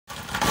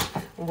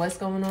What's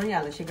going on,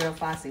 y'all? It's your girl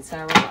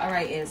FoXXyTarot. All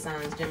right, air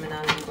signs,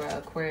 Gemini, Libra,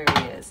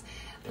 Aquarius.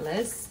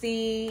 Let's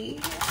see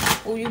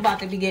who you about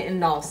to be getting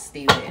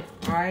nasty with,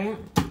 all right?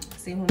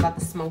 See who about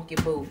to smoke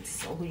your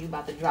boots or who you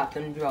about to drop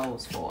them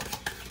drawers for.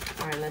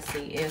 All right, let's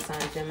see. Air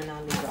signs,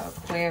 Gemini, Libra,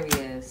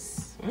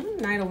 Aquarius.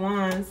 Knight of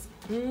Wands.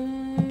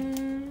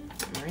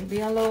 Might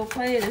be a little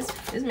play.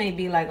 This may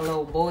be like a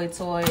little boy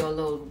toy or a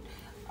little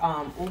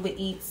Uber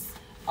Eats.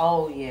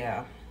 Oh,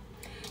 yeah.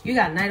 You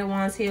got Knight of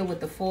Wands here with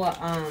the Four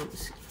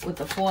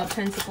of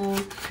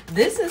Pentacles.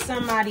 This is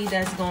somebody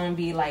that's going to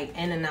be like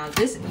in and out.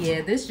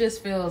 This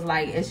just feels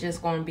like it's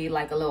just going to be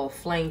like a little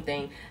flame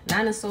thing.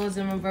 Nine of Swords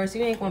in reverse.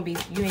 You're not going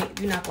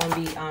to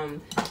be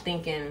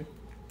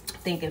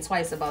thinking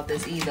twice about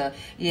this either.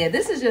 Yeah,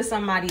 this is just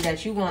somebody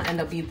that you going to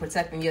end up be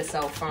protecting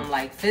yourself from,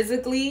 like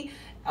physically,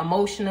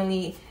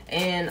 emotionally,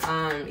 and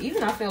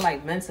even I feel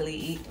like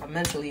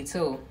mentally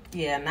too.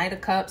 Yeah, Knight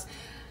of Cups.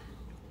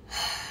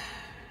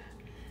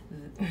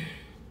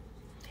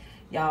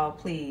 Y'all,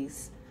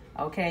 please,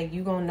 okay,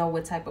 you gonna know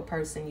what type of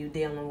person you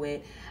dealing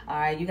with. All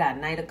right, you got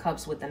Knight of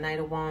Cups with the Knight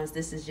of Wands.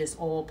 This is just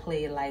all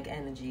play like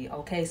energy,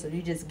 okay? So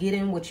you just get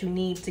in what you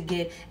need to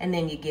get and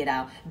then you get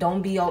out.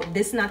 Don't be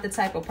this is not the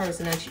type of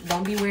person that you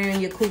don't be wearing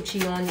your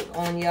coochie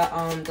on your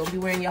don't be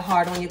wearing your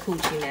heart on your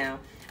coochie now.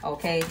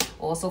 Okay,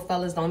 also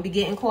fellas, don't be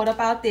getting caught up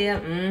out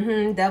there.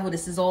 Devil,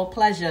 this is all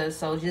pleasure,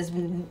 so just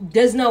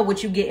know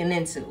what you're getting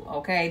into.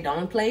 Okay,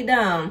 don't play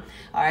dumb.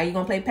 All right, you're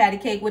gonna play patty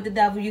cake with the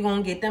devil, you're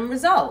gonna get them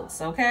results.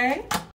 Okay.